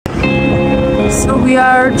So we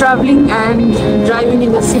are traveling and driving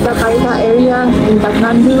in the Sitakaila area in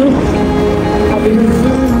Kathmandu,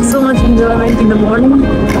 having so much enjoyment in the morning.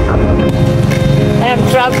 I am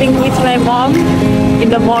traveling with my mom in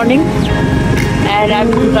the morning, and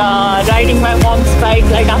I'm riding my mom's bike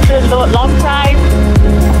like after a long time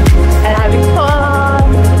and having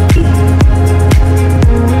fun.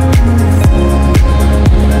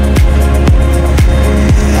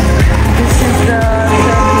 This is the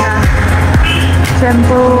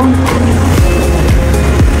temple.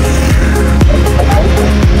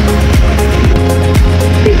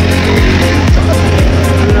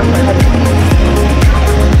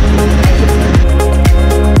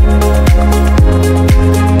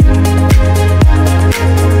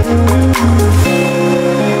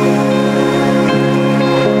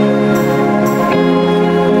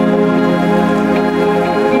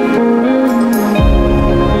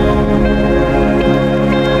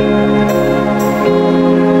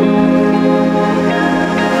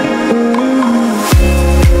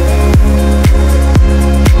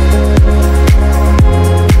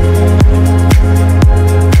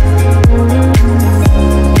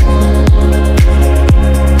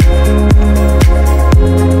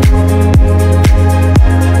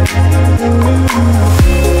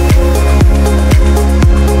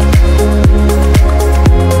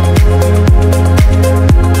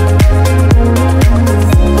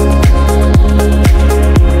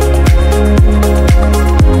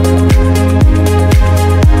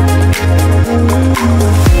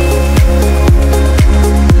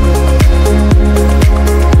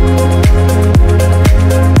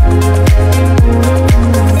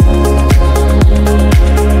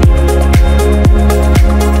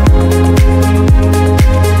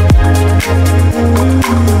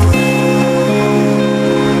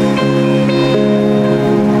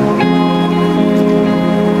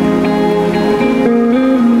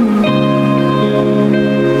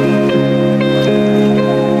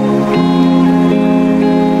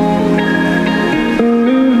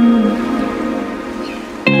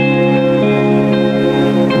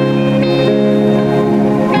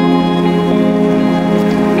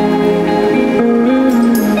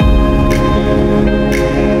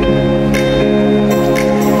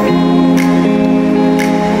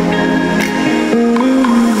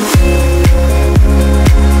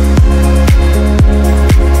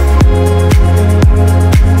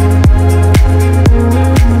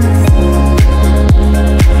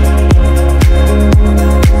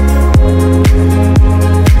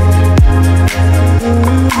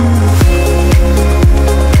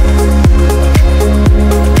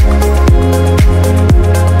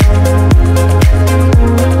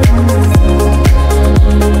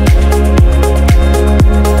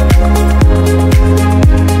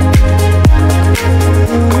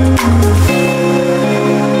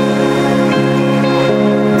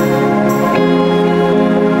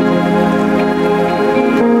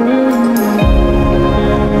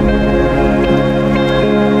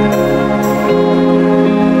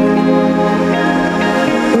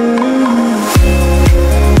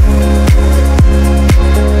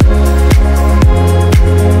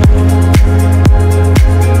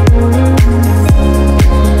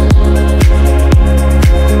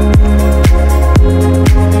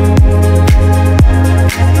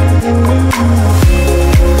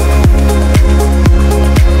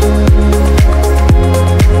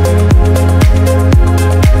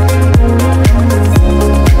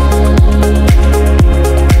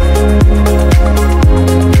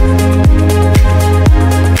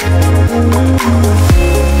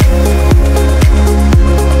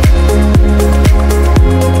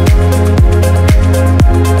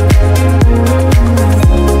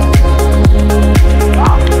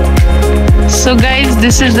 So guys,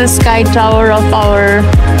 this is the sky tower of our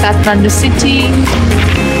Kathmandu city,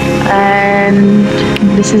 and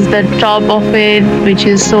this is the top of it, which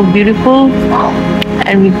is so beautiful,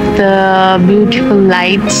 and with the beautiful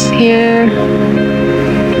lights here,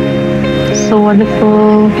 so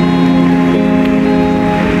wonderful.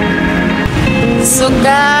 So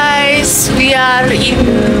guys, we are in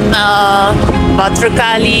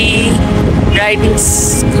Bhadrakali, riding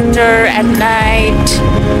scooter at night.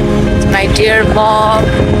 My dear mom.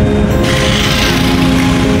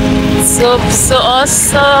 So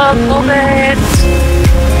awesome moment.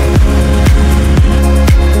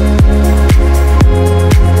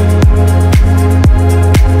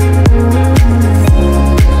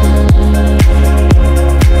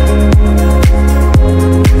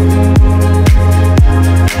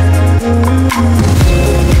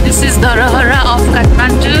 This is the Rahara of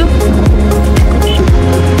Kathmandu.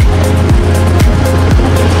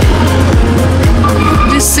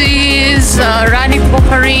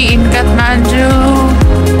 in Kathmandu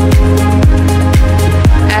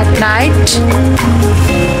at night.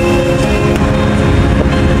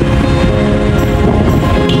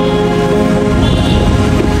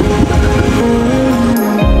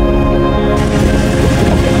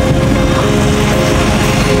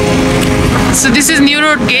 So this is New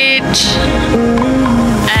Road Gate,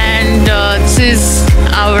 and this is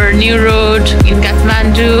our new road in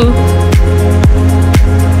Kathmandu,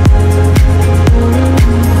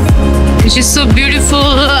 which is so beautiful.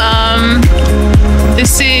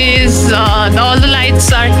 This is all the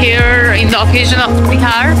lights are here in the occasion of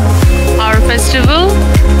Bihar, our festival,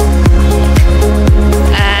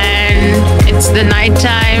 and it's the night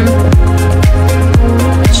time,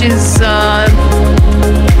 which is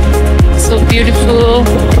so beautiful.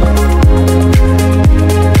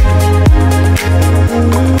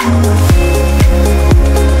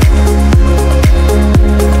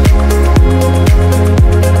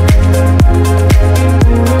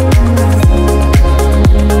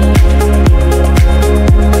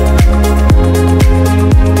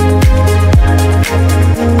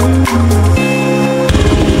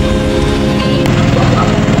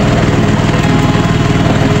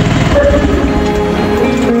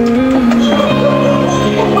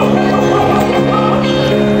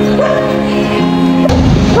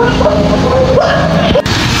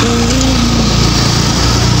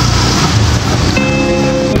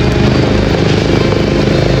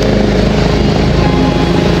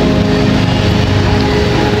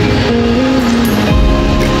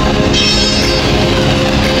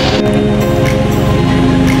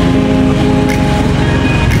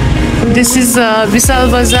 This is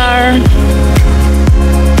Vishal Bazaar.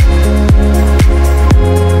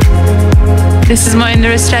 This is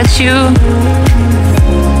Mahindra statue.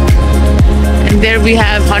 And there we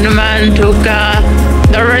have Hanuman, Dhoka,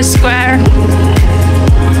 Darbar Square.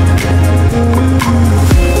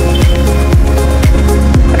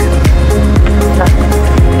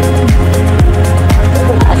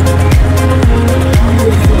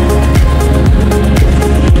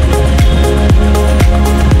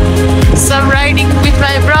 So I'm riding with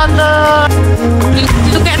my brother.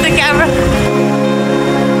 Look at the camera.